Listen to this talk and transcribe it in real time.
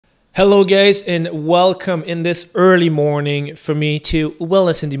Hello guys, and welcome in this early morning for me to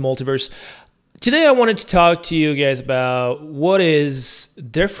Wellness in the Multiverse. Today I wanted to talk to you guys about what is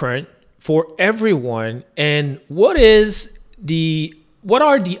different for everyone and what are the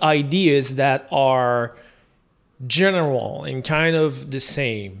ideas that are general and kind of the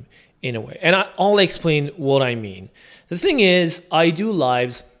same in a way. And I'll explain what I mean. The thing is, I do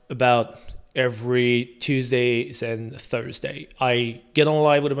lives about every Tuesdays and Thursday. I get on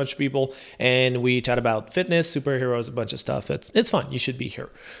live with a bunch of people and we chat about fitness, superheroes, a bunch of stuff. It's fun. You should be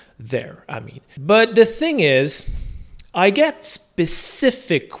there. But the thing is, I get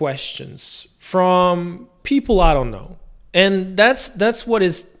specific questions from people I don't know. And that's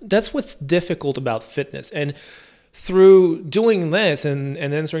what's difficult about fitness. And through doing this and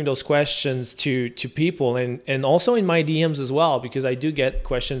answering those questions to people and also in my DMs as well, because I do get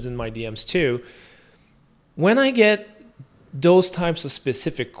questions in my DMs too. When I get those types of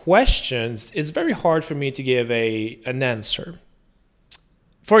specific questions, it's very hard for me to give an answer.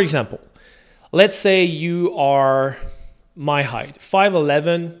 For example, let's say you are my height,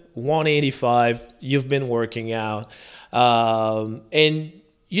 5'11", 185, you've been working out, and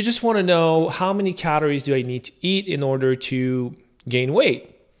you just want to know how many calories do I need to eat in order to gain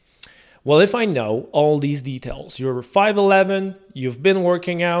weight. Well, if I know all these details, you're 5'11", you've been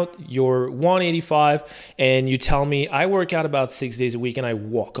working out, you're 185, and you tell me I work out about 6 days a week and I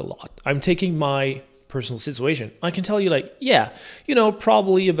walk a lot. I'm taking my personal situation. I can tell you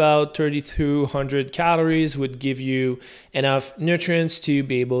probably about 3,200 calories would give you enough nutrients to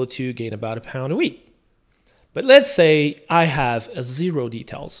be able to gain about a pound a week. But let's say I have zero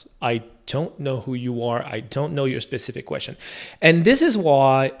details. I don't know who you are. I don't know your specific question. And this is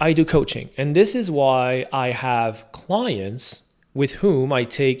why I do coaching. And this is why I have clients with whom I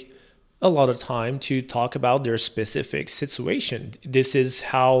take a lot of time to talk about their specific situation. This is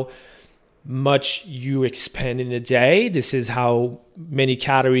how much you expend in a day. This is how many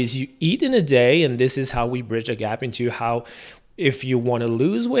calories you eat in a day. And this is how we bridge a gap into how if you want to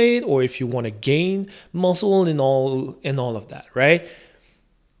lose weight or if you want to gain muscle and all of that, right?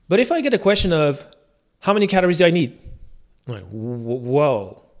 But if I get a question of how many calories do I need? I'm like,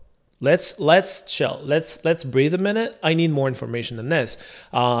 whoa, let's chill. Let's breathe a minute. I need more information than this.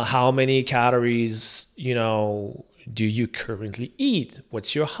 How many calories, do you currently eat?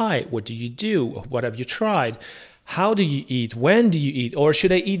 What's your height? What do you do? What have you tried? How do you eat? When do you eat? Or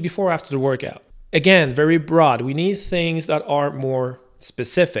should I eat before or after the workout? Again, very broad. We need things that are more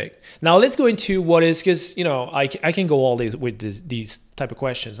specific. Now let's go into what is, because I can go all days with these type of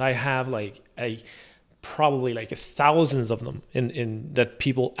questions. I have probably thousands of them in that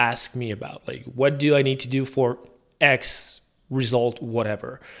people ask me about. Like, what do I need to do for X result,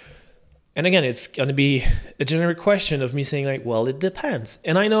 whatever. And again, it's going to be a generic question of me saying well, it depends.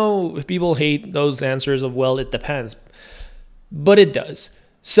 And I know people hate those answers of, well, it depends, but it does.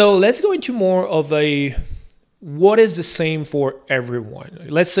 So let's go into more of what is the same for everyone.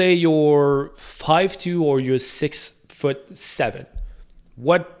 Let's say you're 5'2" or you're 6'7".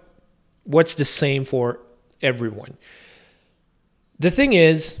 What's the same for everyone? The thing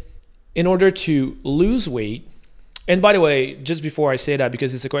is, in order to lose weight, and by the way, just before I say that,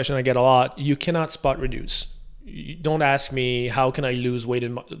 because it's a question I get a lot, you cannot spot reduce. You don't ask me how can I lose weight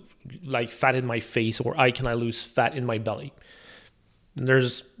fat in my face, or can I lose fat in my belly.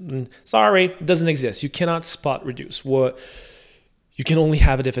 Sorry, it doesn't exist. You cannot spot reduce. You can only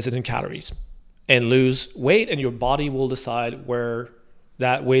have a deficit in calories and lose weight, and your body will decide where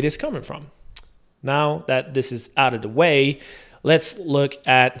that weight is coming from. Now that this is out of the way, let's look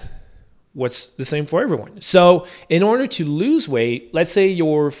at what's the same for everyone. So in order to lose weight, let's say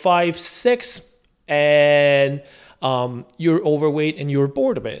you're 5'6" and you're overweight and you're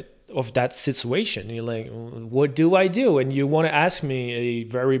bored a bit of that situation. You're like, what do I do? And you want to ask me a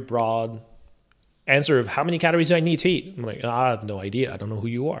very broad answer of how many calories do I need to eat? I'm like, I have no idea. I don't know who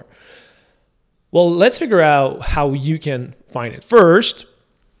you are. Well, let's figure out how you can find it. First,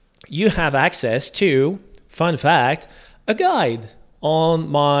 you have access to, fun fact, a guide on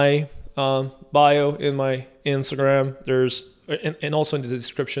my bio in my Instagram. And also in the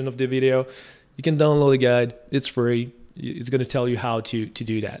description of the video, you can download a guide. It's free. It's going to tell you how to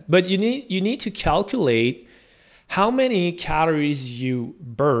do that. But you need to calculate how many calories you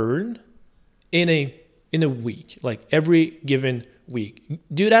burn in a week, like every given week.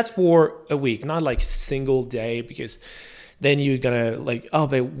 Do that for a week, not single day, because then you're gonna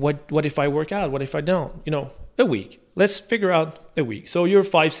but what if I work out? What if I don't? A week. Let's figure out a week. So you're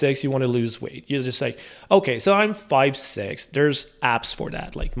 5'6", you want to lose weight. You just say, okay, so I'm 5'6". There's apps for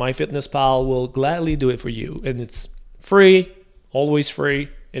that. Like MyFitnessPal will gladly do it for you, and it's free, always free.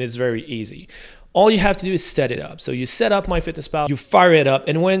 and it's very easy. All you have to do is set it up. So you set up MyFitnessPal, you fire it up,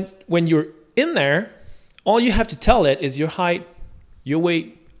 and when you're in there, all you have to tell it is your height, your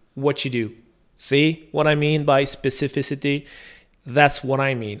weight, what you do. See what I mean by specificity? That's what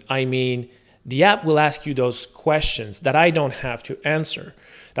I mean. I mean, the app will ask you those questions that I don't have to answer,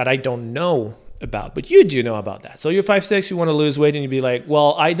 that I don't know about, but you do know about that. So you're 5'6", you want to lose weight, and you'd be like,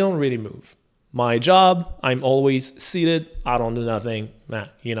 well, I don't really move. My job, I'm always seated. I don't do nothing,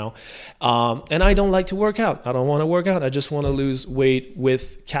 you know. And I don't like to work out. I don't want to work out. I just want to lose weight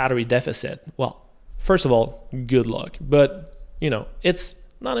with calorie deficit. Well, first of all, good luck. But, you know, it's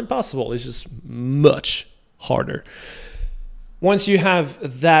not impossible. It's just much harder. Once you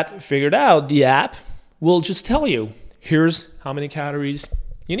have that figured out, the app will just tell you, here's how many calories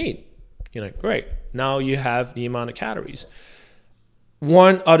you need. You're like, great. Now you have the amount of calories.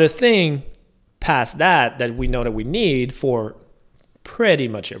 One other thing past that we know that we need for pretty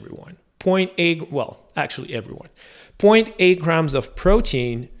much everyone, 0.8, well, actually everyone, 0.8 grams of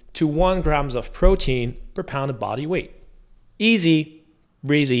protein to 1 grams of protein per pound of body weight. Easy,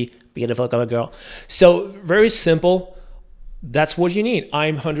 breezy, beautiful cover girl. So very simple. That's what you need.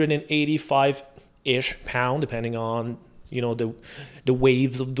 I'm 185-ish pound, depending on, you know, the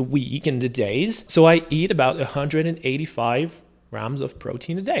waves of the week and the days. So I eat about 185 grams of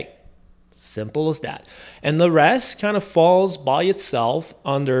protein a day. Simple as that. And the rest kind of falls by itself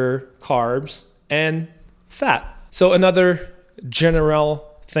under carbs and fat. So another general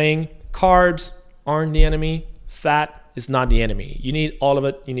thing, carbs aren't the enemy. Fat is not the enemy. You need all of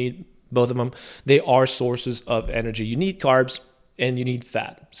it. You need both of them. They are sources of energy. You need carbs and you need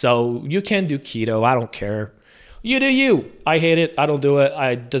fat. So you can do keto. I don't care. You do you. I hate it. I don't do it.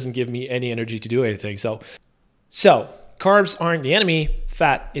 It doesn't give me any energy to do anything. So carbs aren't the enemy.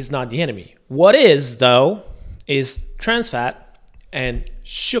 Fat is not the enemy. What is, though, is trans fat and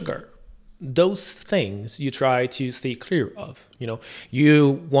sugar. Those things you try to stay clear of. You know,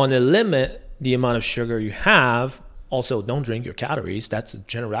 you want to limit the amount of sugar you have. Also, don't drink your calories. That's a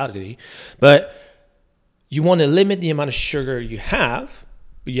generality. But you want to limit the amount of sugar you have.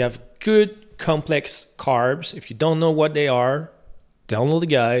 But you have good complex carbs. If you don't know what they are, download the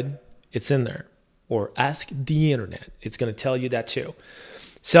guide. It's in there. Or ask the internet. It's going to tell you that too.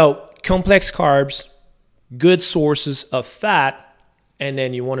 So complex carbs, good sources of fat, and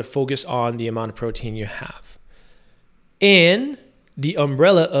then you want to focus on the amount of protein you have. In the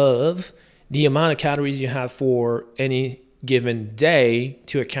umbrella of the amount of calories you have for any given day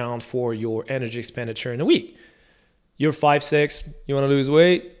to account for your energy expenditure in a week. You're 5'6", you want to lose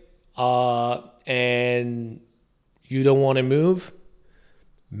weight, and you don't want to move.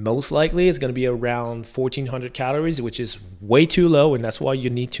 Most likely it's going to be around 1,400 calories, which is way too low, and that's why you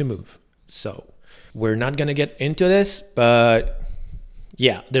need to move. So we're not going to get into this, but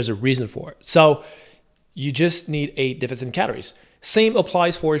yeah, there's a reason for it. So you just need a deficit in calories. Same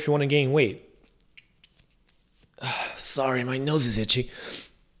applies for if you want to gain weight. Sorry, my nose is itchy.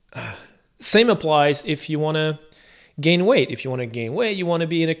 Same applies if you want to gain weight. If you want to gain weight, you want to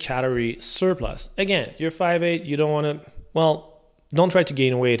be in a calorie surplus. Again, you're 5'8", you don't want to, well, don't try to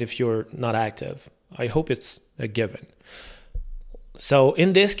gain weight if you're not active. I hope it's a given. So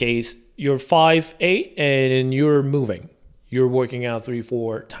in this case, you're 5'8" and you're moving. You're working out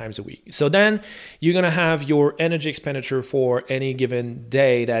 3-4 times a week. So then you're going to have your energy expenditure for any given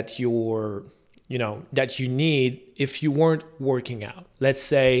day that you're, you know, that you need if you weren't working out. Let's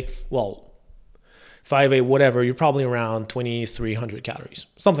say, well, 5'8", whatever, you're probably around 2,300 calories,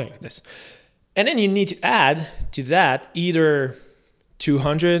 something like this. And then you need to add to that either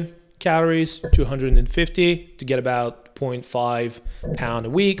 200 calories, 250 to get about 0.5 pound a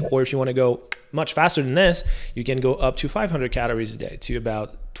week. Or if you want to go much faster than this, you can go up to 500 calories a day to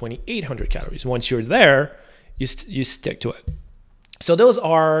about 2,800 calories. Once you're there, you stick to it. So those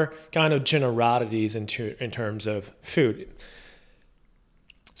are kind of generalities in terms of food.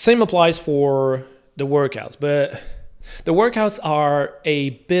 Same applies for the workouts, but the workouts are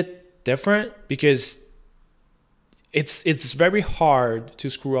a bit different because it's very hard to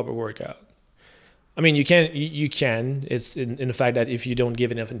screw up a workout. I mean, you can. It's in the fact that if you don't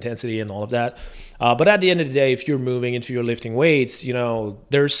give enough intensity and all of that. But at the end of the day, if you're moving, if you're lifting weights, you know,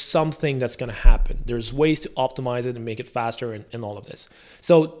 there's something that's going to happen. There's ways to optimize it and make it faster and all of this.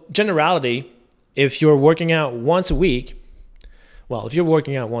 So generality, if you're working out once a week, well, if you're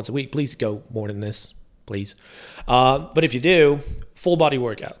working out once a week, please go more than this, please. But if you do, full body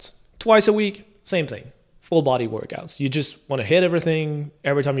workouts. Twice a week, same thing. Full body workouts. You just want to hit everything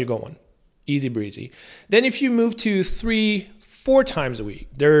every time you're going. Easy breezy. Then if you move to 3-4 times a week,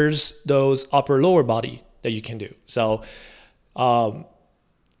 there's those upper lower body that you can do. So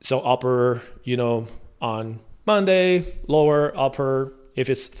So upper, on Monday, lower, upper if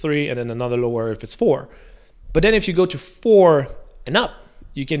it's 3, and then another lower if it's 4. But then if you go to 4 and up,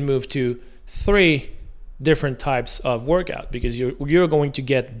 you can move to 3 different types of workout, because you're going to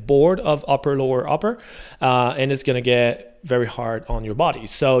get bored of upper, lower, upper, and it's going to get very hard on your body.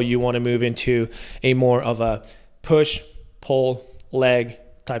 So you want to move into a more of a push, pull, leg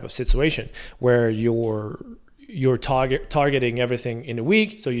type of situation where you're targeting everything in a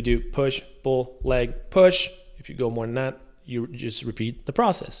week. So you do push, pull, leg, push. If you go more than that, you just repeat the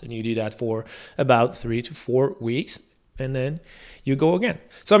process, and you do that for about 3 to 4 weeks, and then you go again.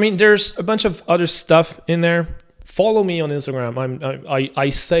 So I mean, there's a bunch of other stuff in there. Follow me on Instagram. I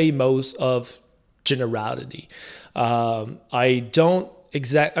say most of generality. I don't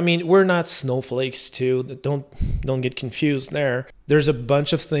I mean, we're not snowflakes too. Don't get confused there. There's a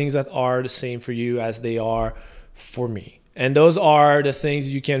bunch of things that are the same for you as they are for me, and those are the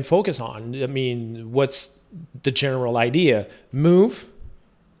things you can focus on. I mean, what's the general idea? Move,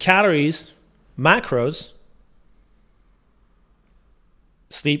 calories, macros,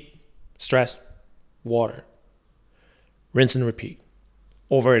 sleep, stress, water. Rinse and repeat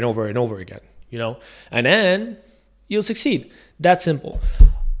over and over and over again, and then you'll succeed. That simple.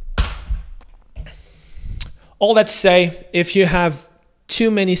 All that to say, if you have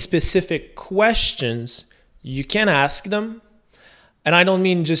too many specific questions, you can ask them. And I don't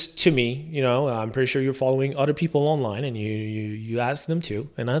mean just to me, I'm pretty sure you're following other people online, and you ask them too,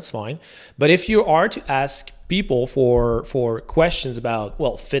 and that's fine. But if you are to ask people for questions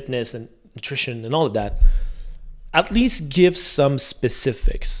about, fitness and nutrition and all of that, at least give some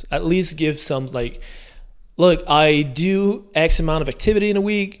specifics. At least give some look, I do X amount of activity in a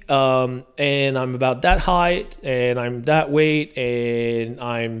week, and I'm about that height, and I'm that weight, and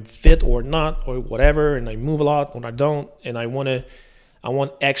I'm fit or not, or whatever, and I move a lot or I don't, and I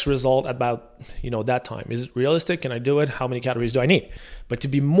want X result at about, that time. Is it realistic? Can I do it? How many calories do I need? But to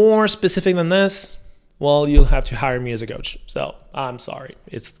be more specific than this, you'll have to hire me as a coach. So I'm sorry.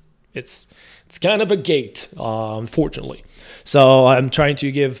 It's kind of a gate, unfortunately. So I'm trying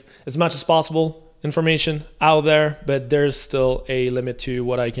to give as much as possible information out there, but there's still a limit to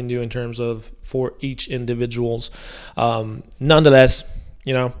what I can do in terms of for each individuals. Nonetheless,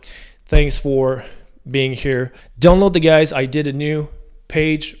 thanks for being here. Download the guys. I did a new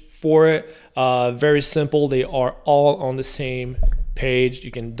page for it. Very simple. They are all on the same page.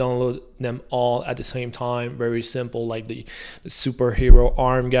 You can download them all at the same time. Very simple, like the superhero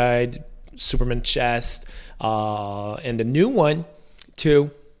arm guide, Superman chest, and the new one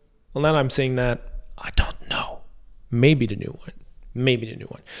too. Well, now I'm saying that, I don't know. Maybe the new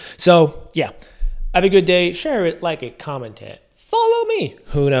one. So yeah, have a good day. Share it, like it, comment it. Follow me.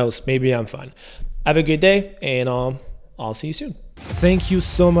 Who knows? Maybe I'm fun. Have a good day, and I'll see you soon. Thank you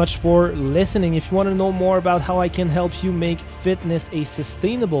so much for listening. If you want to know more about how I can help you make fitness a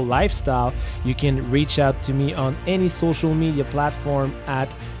sustainable lifestyle, you can reach out to me on any social media platform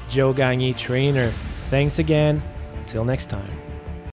at Joe Gagné Trainer. Thanks again. Till next time.